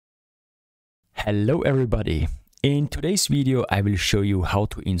Hello everybody! In today's video I will show you how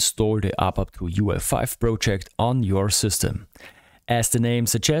to install the ABAP2UI5 project on your system. As the name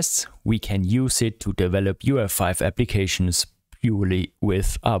suggests, we can use it to develop UI5 applications purely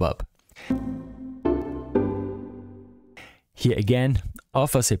with ABAP. Here again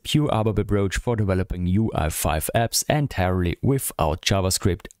offers a pure ABAP approach for developing UI5 apps entirely without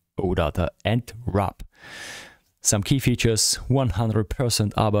JavaScript, OData and RAP. Some key features: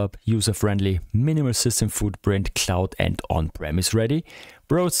 100% ABAP, user-friendly, minimal system footprint, cloud and on-premise ready,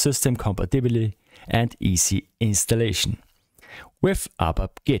 broad system compatibility and easy installation. With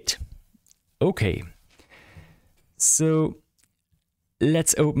ABAP Git. Okay, so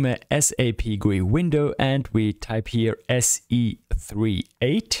let's open a SAP GUI window and we type here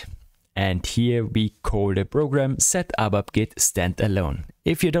SE38 and here we call the program set ABAP Git standalone.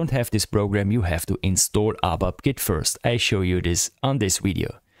 If you don't have this program, you have to install ABAP Git first. I show you this on this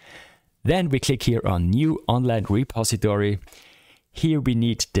video. Then we click here on new online repository. Here we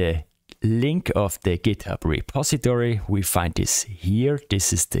need the link of the GitHub repository. We find this here.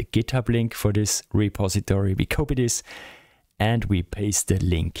 This is the GitHub link for this repository. We copy this and we paste the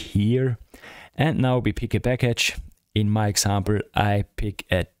link here. And now we pick a package. In my example, I pick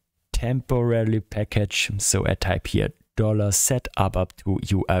a temporary package. So I type here $set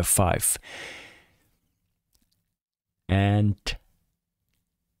ABAP2UI5. And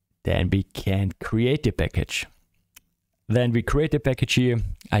then we can create the package. Then we create the package here.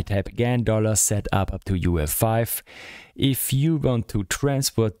 I type again $set ABAP2UI5. If you want to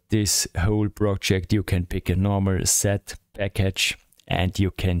transport this whole project, you can pick a normal set package and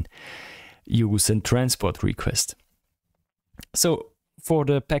you can use a transport request. So for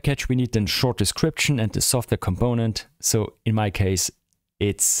the package, we need a short description and the software component. So in my case,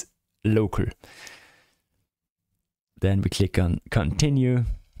 it's local. Then we click on continue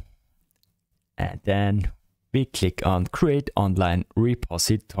and then we click on create online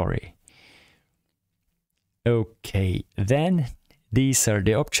repository. Okay, then these are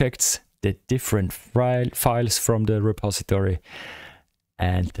the objects, the different files from the repository.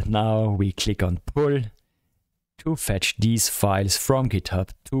 And now we click on pull to fetch these files from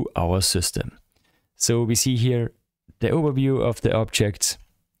GitHub to our system. So we see here the overview of the objects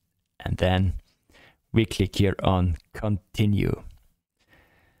and then we click here on continue.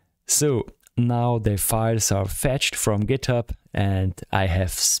 So now the files are fetched from GitHub and I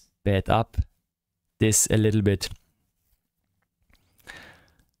have sped up this a little bit.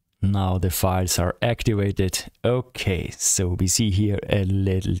 Now the files are activated. Okay, so we see here a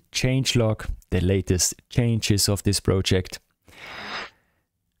little change log, the latest changes of this project.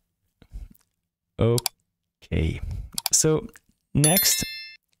 Okay, so next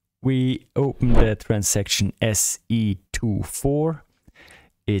we open the transaction SE24.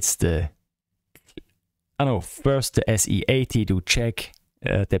 It's the, first the SE80 to check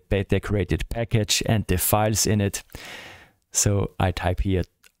the created package and the files in it. So I type here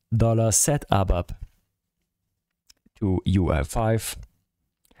 $set ABAP2UI5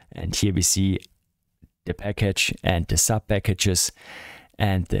 and here we see the package and the sub packages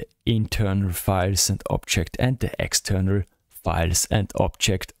and the internal files and object and the external files and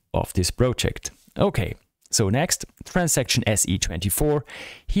object of this project. Okay, so next, transaction SE24.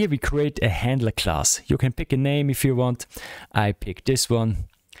 Here we create a handler class. You can pick a name if you want. I pick this one.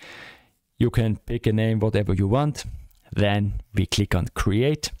 You can pick a name whatever you want. Then we click on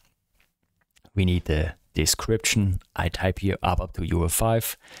create. We need the description. I type here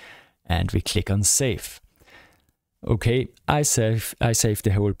ABAP2UI5 and we click on save. Okay, I save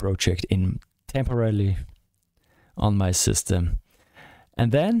the whole project in temporarily on my system.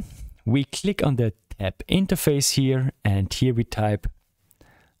 And then we click on the tab interface here and here we type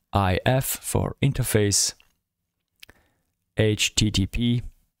IF for interface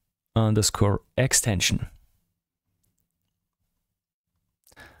HTTP_extension.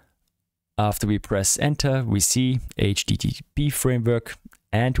 After we press enter, we see HTTP framework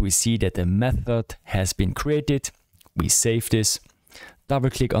and we see that the method has been created. We save this, double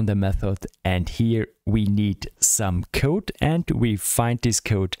click on the method and here we need some code and we find this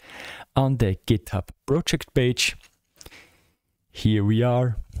code on the GitHub project page. Here we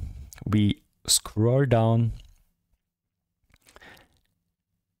are. We scroll down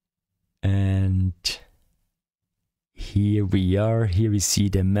and here we are. Here we see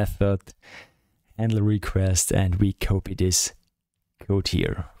the method handler request and we copy this code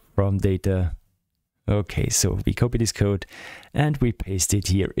here from data. Okay, so we copy this code and we paste it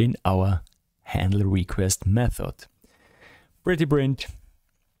here in our handler request method. Pretty print.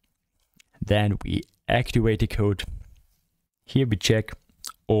 Then we activate the code. Here we check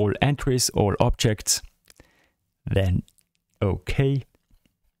all entries, all objects. Then OK.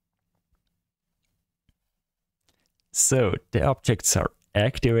 So the objects are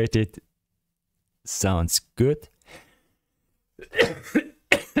activated. Sounds good.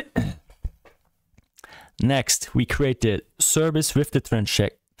 Next, we create the service with the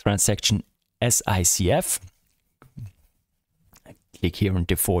transaction SICF. Click here on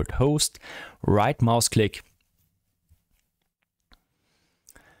default host, right mouse click,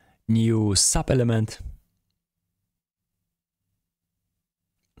 new sub-element,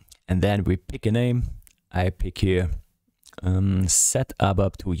 and then we pick a name. I pick here set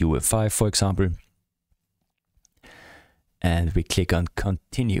ABAP to UI5, for example, and we click on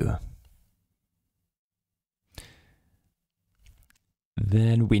continue.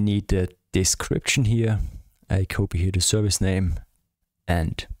 Then we need the description here. I copy here the service name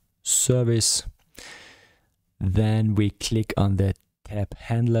and service. Then we click on the tab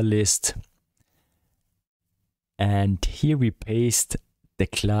handler list, and here we paste the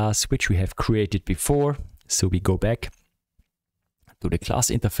class which we have created before. So we go back to the class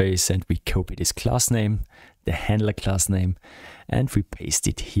interface and we copy this class name, the handler class name, and we paste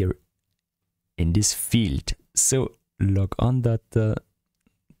it here in this field. So log on that,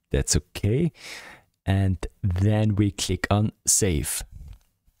 that's okay. And then we click on save.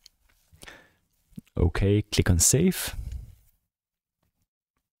 Okay, click on save.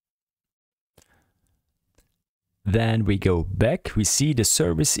 Then we go back, we see the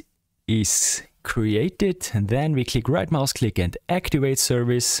service is created, and then we click right mouse click and activate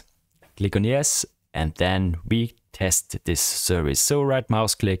service. Click on yes, and then we test this service. So right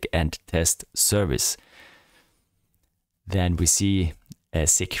mouse click and test service. Then we see a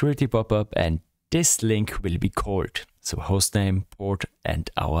security pop-up, and this link will be called. So hostname, port, and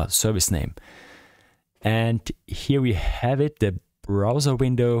our service name. And here we have it, the browser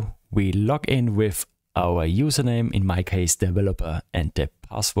window. We log in with our username, in my case developer, and the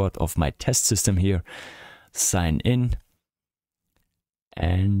password of my test system here. Sign in.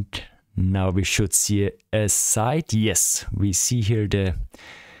 And now we should see a site. Yes, we see here the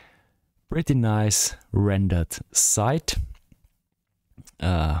pretty nice rendered site.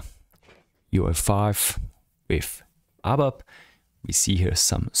 UI5 with ABAP. We see here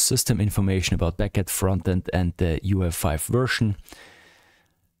some system information about backend, frontend, and the UI5 version.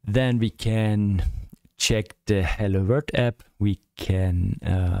 Then we can check the Hello World app. We can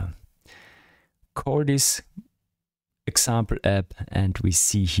call this example app, and we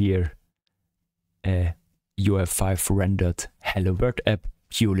see here a UI5 rendered Hello World app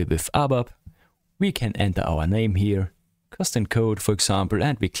purely with ABAP. We can enter our name here, Cust&Code, for example,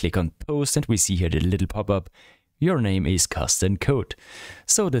 and we click on post, and we see here the little pop-up. Your name is Cust&Code.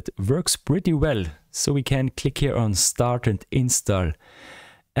 So that works pretty well. So we can click here on start and install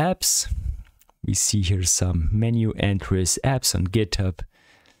apps. We see here some menu entries, apps on GitHub,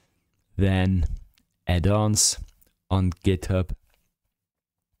 then add-ons on GitHub.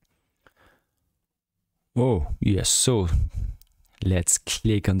 Oh, yes, so let's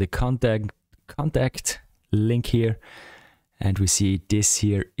click on the contact link here, and we see this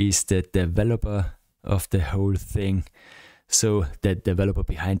here is the developer of the whole thing. So the developer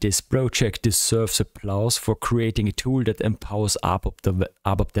behind this project deserves applause for creating a tool that empowers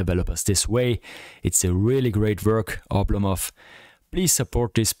ABAP developers this way. It's a really great work, Oblomov. Please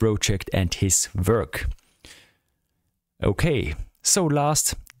support this project and his work. Okay, so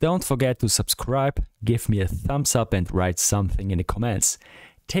last, don't forget to subscribe, give me a thumbs up and write something in the comments.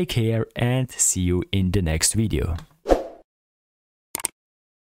 Take care and see you in the next video.